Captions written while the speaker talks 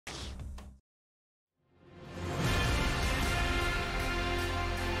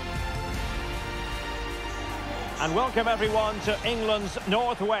and welcome everyone to England's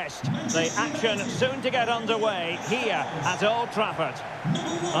Northwest. The action soon to get underway here at Old Trafford.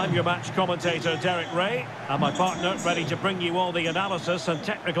 I'm your match commentator, Derek Ray, and my partner, ready to bring you all the analysis and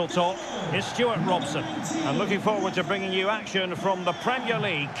technical talk, is Stuart Robson. And looking forward to bringing you action from the Premier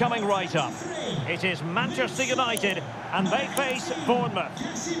League coming right up. It is Manchester United, and they face Bournemouth.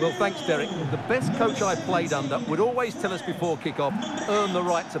 Well, thanks, Derek. The best coach I played under would always tell us before kick-off, earn the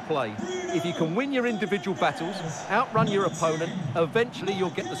right to play. If you can win your individual battles, outrun your opponent, eventually you'll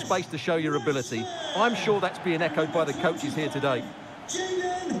get the space to show your ability. I'm sure that's being echoed by the coaches here today.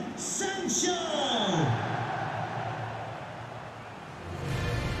 Sancho!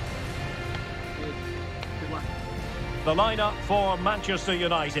 The lineup for Manchester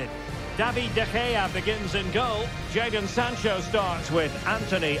United. David De Gea begins in goal. Jadon Sancho starts with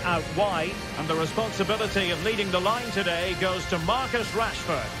Anthony out wide. And the responsibility of leading the line today goes to Marcus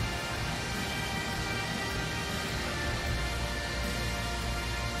Rashford.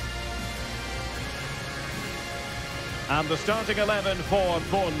 And the starting 11 for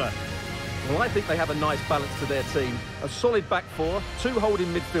Bournemouth. Well, I think they have a nice balance to their team. A solid back four, two holding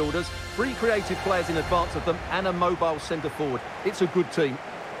midfielders, three creative players in advance of them, and a mobile centre forward. It's a good team.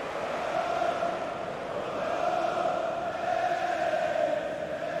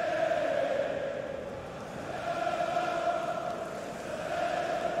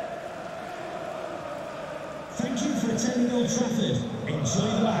 Thank you for attending Old Trafford. Enjoy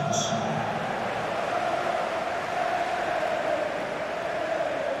the match.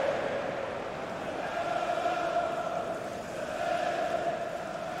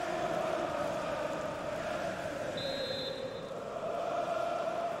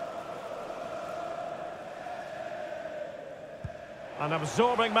 An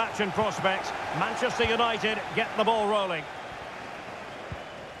absorbing match in prospect. Manchester United get the ball rolling.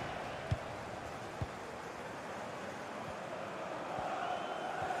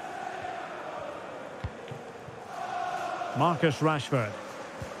 Marcus Rashford.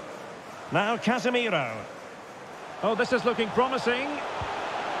 Now Casemiro. Oh, this is looking promising.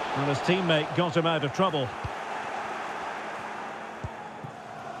 And his teammate got him out of trouble.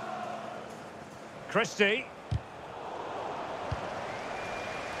 Christie.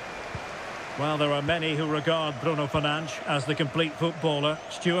 Well, there are many who regard Bruno Fernandes as the complete footballer.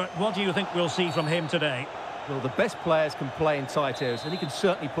 Stuart, what do you think we'll see from him today? Well, the best players can play in tight areas, and he can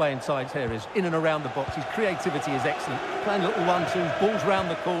certainly play in tight areas, in and around the box. His creativity is excellent. Playing little one-twos, balls round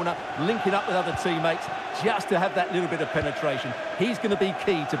the corner, linking up with other teammates, just to have that little bit of penetration. He's going to be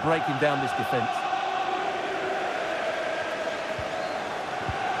key to breaking down this defence.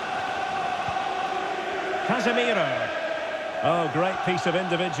 Casemiro. Oh, great piece of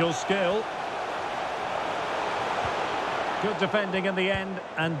individual skill. Good defending in the end,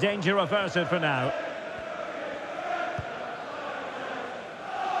 and danger averted for now.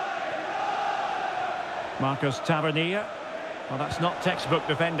 Marcus Tavernier. Well, that's not textbook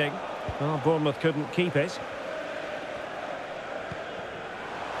defending. Well, Bournemouth couldn't keep it.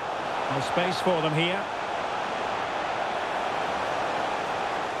 No space for them here.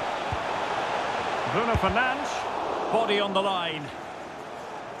 Bruno Fernandes. Body on the line.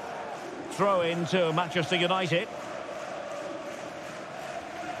 Throw into Manchester United.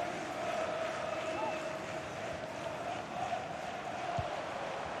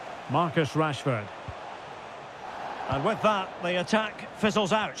 Marcus Rashford. And with that, the attack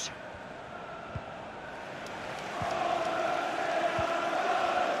fizzles out.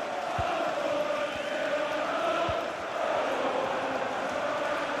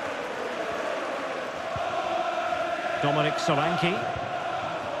 Dominic Solanke.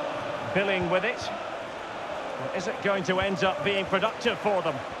 Billing with it. Or is it going to end up being productive for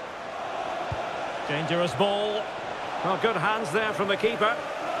them? Dangerous ball. Well, good hands there from the keeper.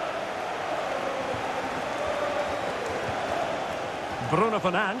 Bruno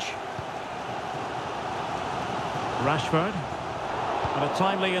Fernandes. Rashford. And a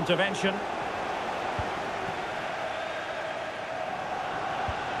timely intervention.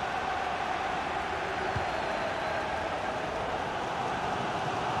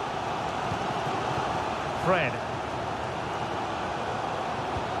 Fred.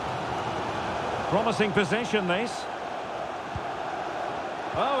 Promising possession, this.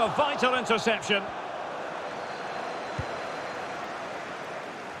 Oh, a vital interception.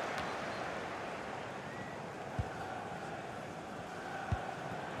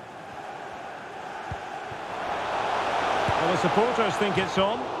 Well, the supporters think it's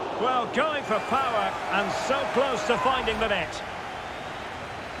on. Well, going for power and so close to finding the net.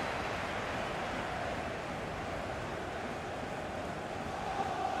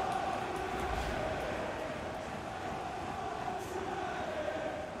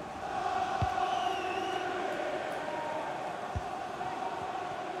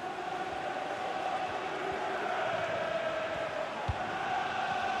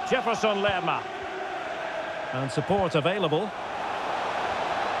 Jefferson Lerma. And support available.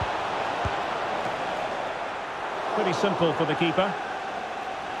 Pretty simple for the keeper.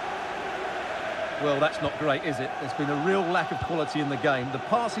 Well, that's not great, is it? There's been a real lack of quality in the game. The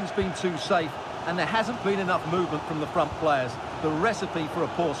passing's been too safe, and there hasn't been enough movement from the front players. The recipe for a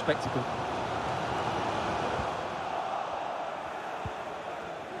poor spectacle.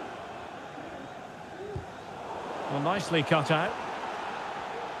 Well, nicely cut out.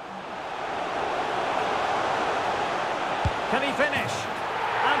 Can he finish?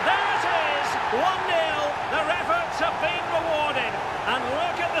 And there it is! 1-0. Their efforts have been rewarded. And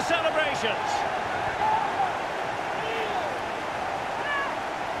look at the celebrations.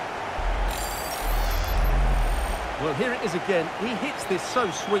 Well, here it is again. He hits this so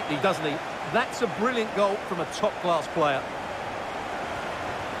sweetly, doesn't he? That's a brilliant goal from a top-class player.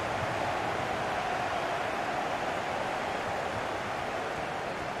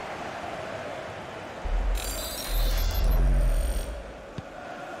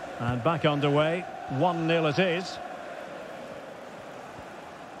 And back underway. 1-0 it is.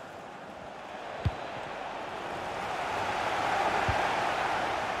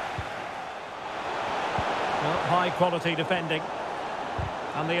 High quality defending,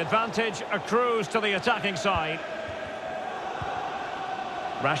 and the advantage accrues to the attacking side.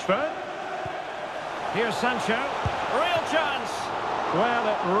 Rashford. Here's Sancho. Real chance. Well,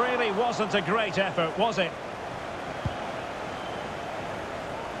 it really wasn't a great effort, was it?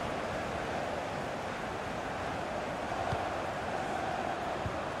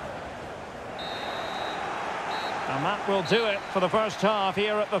 And that will do it for the first half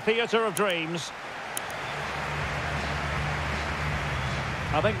here at the Theatre of Dreams.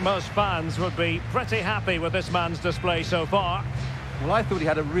 I think most fans would be pretty happy with this man's display so far. Well, I thought he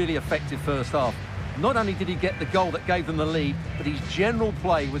had a really effective first half. Not only did he get the goal that gave them the lead, but his general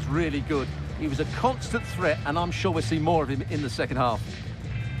play was really good. He was a constant threat, and I'm sure we'll see more of him in the second half.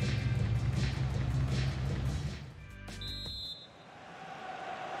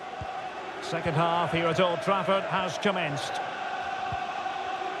 Second half here at Old Trafford has commenced.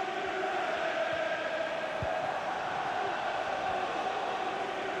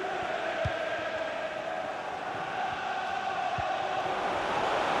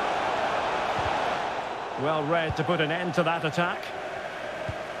 Well read to put an end to that attack.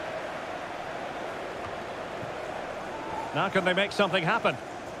 Now can they make something happen?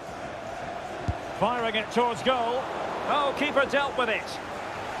 Firing it towards goal. Oh, keeper dealt with it.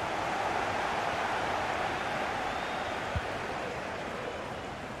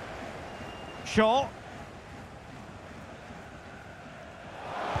 Shaw.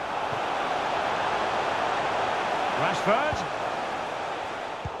 Rashford.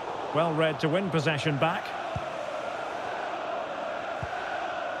 Well read to win possession back.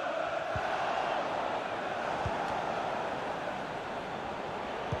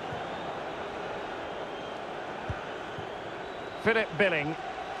 Philip Billing.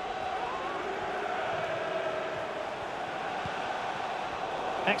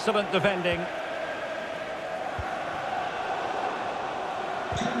 Excellent defending.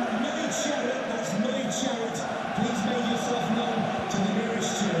 That's my charity. Please make yourself known to the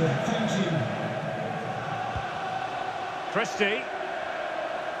nearest chair. Thank you. Christie.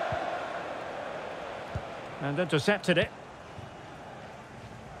 And intercepted it.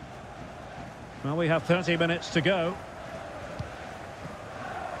 Well, we have 30 minutes to go.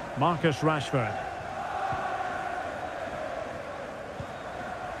 Marcus Rashford.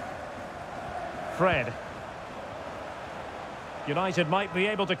 Fred. United might be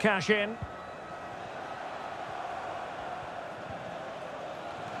able to cash in.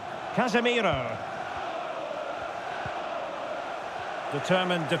 Casemiro.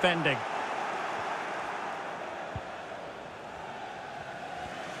 Determined defending.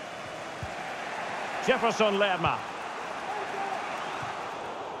 Jefferson Lerma.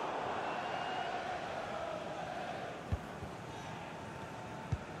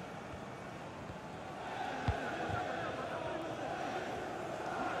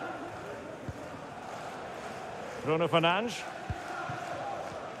 Bruno Fernandes.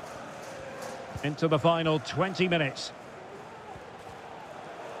 Into the final 20 minutes.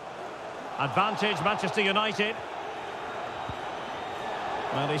 Advantage Manchester United.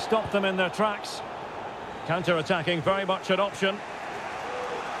 Well, he stopped them in their tracks. Counter-attacking very much an option.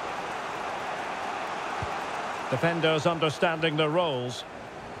 Defenders understanding their roles.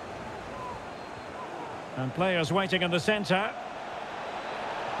 And players waiting in the centre.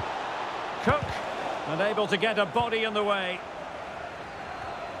 Cook. Unable to get a body in the way.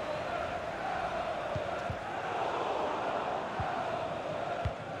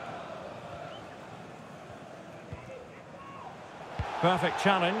 Perfect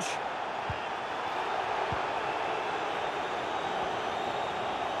challenge.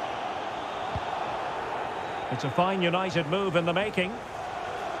 It's a fine United move in the making.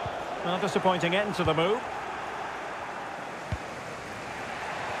 Well, disappointing end to the move.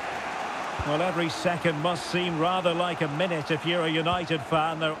 Well, every second must seem rather like a minute if you're a United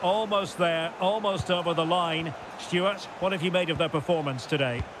fan. They're almost there, almost over the line. Stuart, what have you made of their performance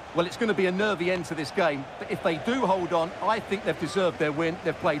today? Well, it's going to be a nervy end to this game, but if they do hold on, I think they've deserved their win.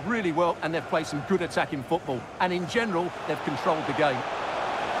 They've played really well and they've played some good attacking football. And in general, they've controlled the game.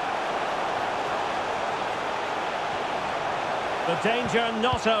 The danger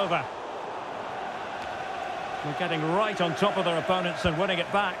not over. We're getting right on top of their opponents and winning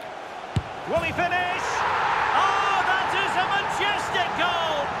it back. Will he finish? Oh, that is a majestic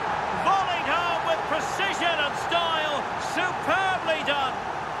goal! Volleyed home with precision and style. Superbly done.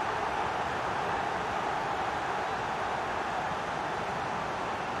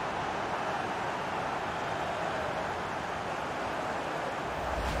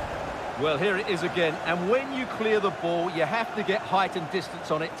 Well, here it is again, and when you clear the ball, you have to get height and distance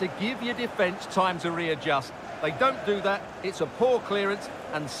on it to give your defence time to readjust. They don't do that, it's a poor clearance,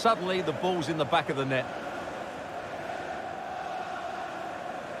 and suddenly the ball's in the back of the net.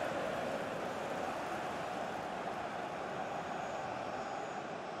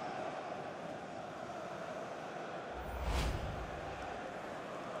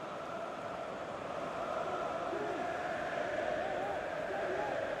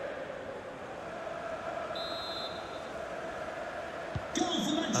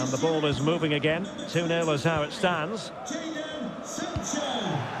 And the ball is moving again. 2-0 is how it stands. Sancho.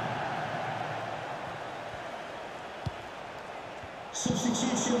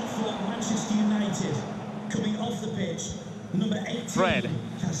 Substitution for Manchester United. Coming off the pitch, number 18, Fred.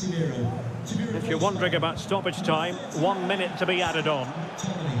 Casemiro. If you're wondering about stoppage time, 1 minute to be added on.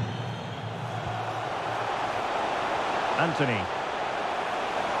 Anthony.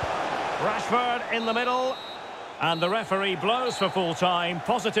 Rashford in the middle. And the referee blows for full time.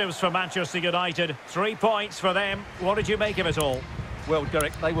 Positives for Manchester United. 3 points for them. What did you make of it all? Well,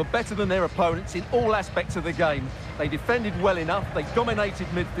 Derek, they were better than their opponents in all aspects of the game. They defended well enough, they dominated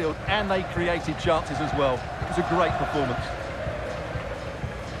midfield, and they created chances as well. It was a great performance.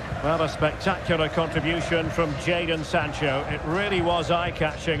 Well, a spectacular contribution from Jadon Sancho. It really was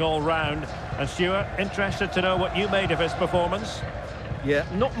eye-catching all round. And Stuart, interested to know what you made of his performance? Yeah,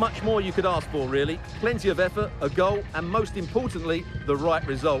 not much more you could ask for, really. Plenty of effort, a goal, and most importantly, the right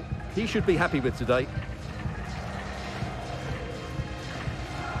result. He should be happy with today.